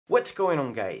What's going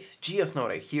on, guys?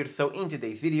 GeoSnowRay here. So in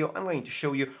today's video I'm going to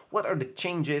show you what are the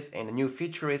changes and the new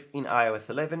features in iOS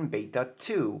 11 Beta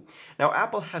 2. Now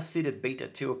Apple has seeded Beta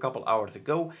 2 a couple hours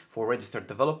ago for registered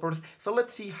developers, so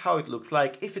let's see how it looks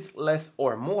like, if it's less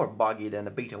or more buggy than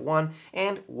the Beta 1,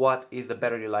 and what is the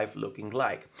battery life looking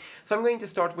like. So I'm going to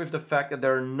start with the fact that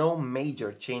there are no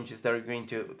major changes that you're going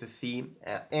to see,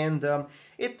 and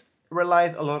it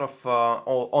relies a lot of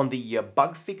on the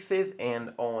bug fixes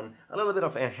and on a little bit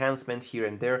of enhancements here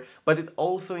and there, but it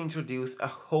also introduced a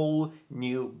whole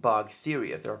new bug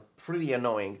series. They're pretty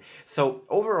annoying. So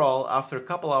overall, after a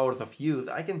couple hours of use,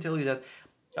 I can tell you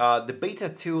that the Beta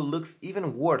 2 looks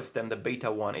even worse than the Beta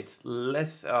 1.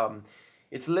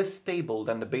 It's less stable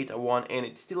than the Beta 1 and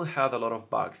it still has a lot of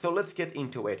bugs. So let's get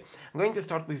into it. I'm going to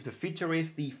start with the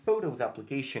features. The Photos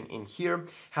application in here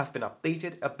has been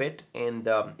updated a bit, and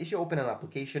if you open an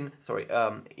application,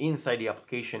 inside the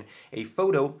application a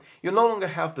photo, you no longer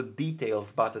have the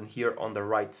details button here on the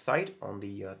right side, on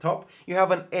the top. You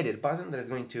have an edit button that is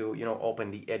going to,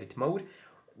 open the edit mode.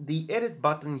 The edit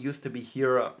button used to be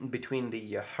here between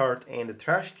the heart and the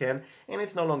trash can, and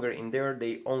it's no longer in there.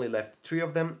 They only left 3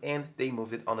 of them and they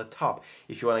moved it on the top.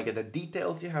 If you want to get the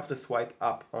details, you have to swipe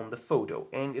up on the photo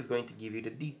and it's going to give you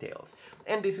the details.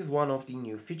 And this is one of the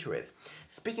new features.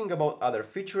 Speaking about other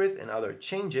features and other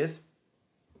changes,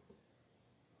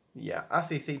 yeah,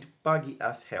 as I said, buggy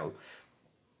as hell.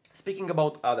 Speaking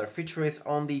about other features,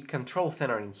 on the control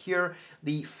center in here,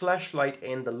 the flashlight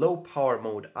and the low power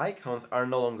mode icons are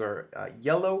no longer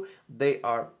yellow, they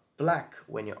are black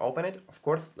when you open it, of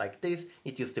course, like this.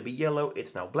 It used to be yellow,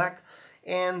 it's now black.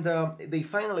 And they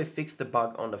finally fixed the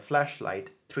bug on the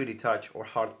flashlight 3D touch or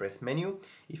hard press menu.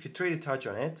 If you 3D touch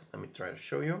on it, let me try to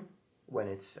show you. When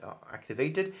it's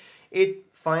activated, it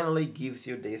finally gives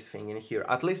you this thing in here.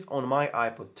 At least on my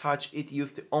iPod Touch, it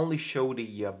used to only show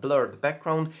the blurred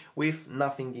background with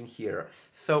nothing in here.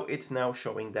 So it's now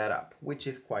showing that up, which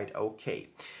is quite okay.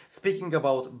 Speaking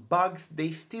about bugs,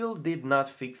 they still did not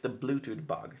fix the Bluetooth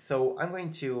bug. So I'm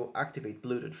going to activate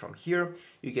Bluetooth from here.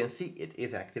 You can see it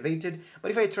is activated,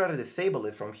 but if I try to disable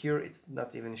it from here, it's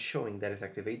not even showing that it's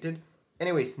activated.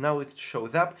 Anyways, now it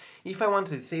shows up. If I want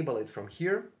to disable it from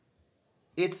here,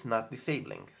 it's not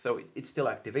disabling, so it's still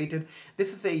activated.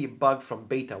 This is a bug from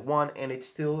Beta 1 and it's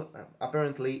still,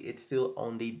 apparently it's still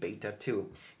on the Beta 2.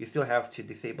 You still have to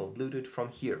disable Bluetooth from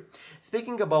here.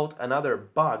 Speaking about another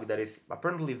bug that is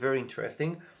apparently very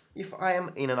interesting, if I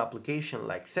am in an application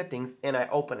like Settings and I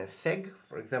open a seg,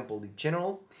 for example the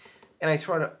General, and I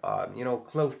try to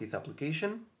close this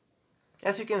application,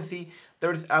 as you can see,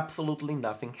 there is absolutely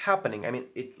nothing happening. I mean,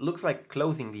 it looks like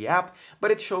closing the app,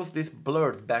 but it shows this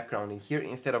blurred background in here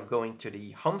instead of going to the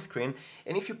home screen.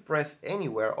 And if you press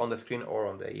anywhere on the screen or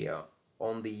on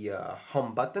the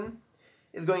home button,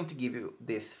 it's going to give you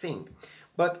this thing.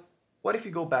 But what if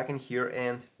you go back in here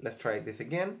and let's try this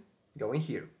again? Go in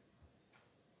here.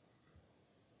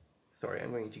 Sorry,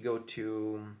 I'm going to go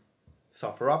to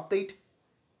Software Update.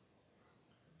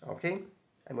 Okay.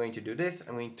 I'm going to do this,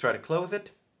 I'm going to try to close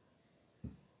it.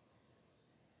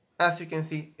 As you can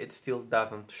see, it still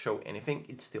doesn't show anything,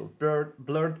 it's still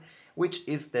blurred, which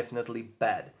is definitely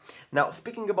bad. Now,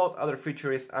 speaking about other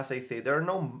features, as I say, there are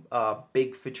no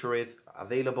big features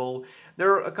available.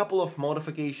 There are a couple of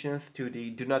modifications to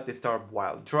the Do Not Disturb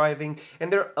While Driving,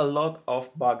 and there are a lot of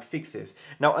bug fixes.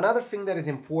 Now, another thing that is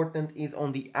important is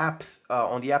on the apps,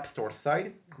 on the App Store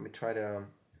side. Let me try to,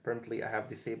 apparently I have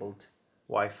disabled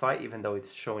Wi-Fi, even though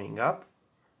it's showing up.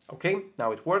 Okay,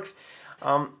 now it works.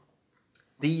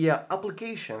 The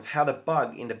applications had a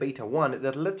bug in the Beta 1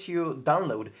 that let you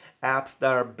download apps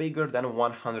that are bigger than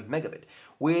 100 megabit,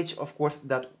 which of course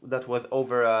that was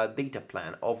over a data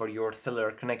plan, over your cellular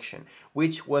connection,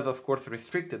 which was of course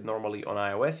restricted normally on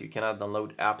iOS. You cannot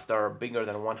download apps that are bigger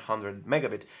than 100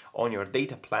 megabit on your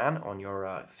data plan, on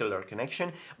your cellular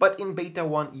connection, but in Beta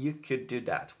 1 you could do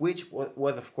that, which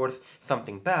was of course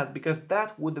something bad, because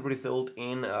that would result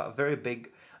in a very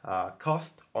big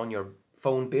cost on your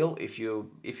phone bill if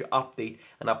you update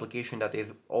an application that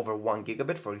is over 1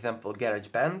 gigabit, for example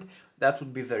GarageBand. That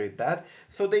would be very bad.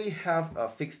 So they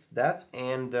have fixed that,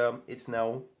 and it's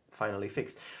now finally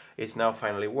fixed. It's now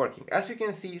finally working. As you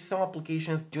can see, some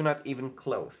applications do not even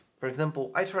close. For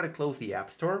example, I try to close the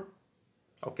App Store.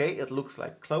 Okay, it looks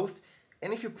like closed,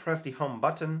 and if you press the home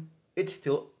button, it's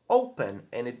still open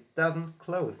and it doesn't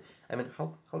close. I mean,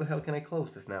 how the hell can I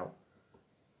close this now?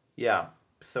 Yeah.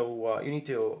 So you need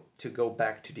to go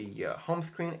back to the home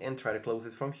screen and try to close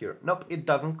it from here. Nope, it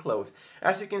doesn't close.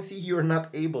 As you can see, you're not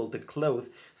able to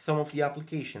close some of the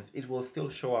applications. It will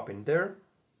still show up in there.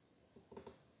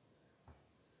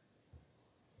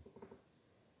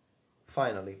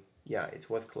 finally. Yeah, it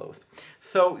was closed.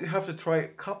 So you have to try a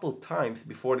couple times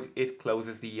before it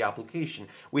closes the application,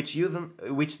 which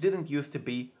didn't used to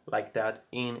be like that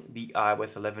in the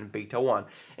iOS 11 Beta 1.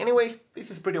 Anyways,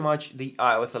 this is pretty much the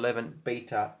iOS 11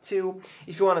 Beta 2.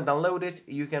 If you want to download it,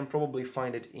 you can probably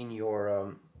find it in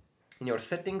your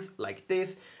settings like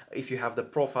this, if you have the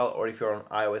profile or if you're on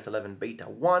iOS 11 Beta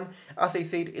 1. As I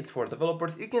said, it's for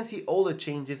developers. You can see all the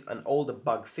changes and all the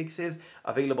bug fixes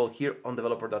available here on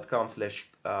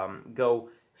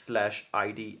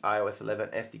developer.com/go/id iOS 11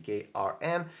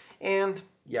 SDK-RN. And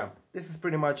yeah, this is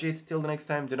pretty much it. Till the next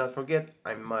time, do not forget,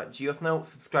 I'm GeoSnow.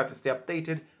 Subscribe to stay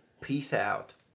updated. Peace out.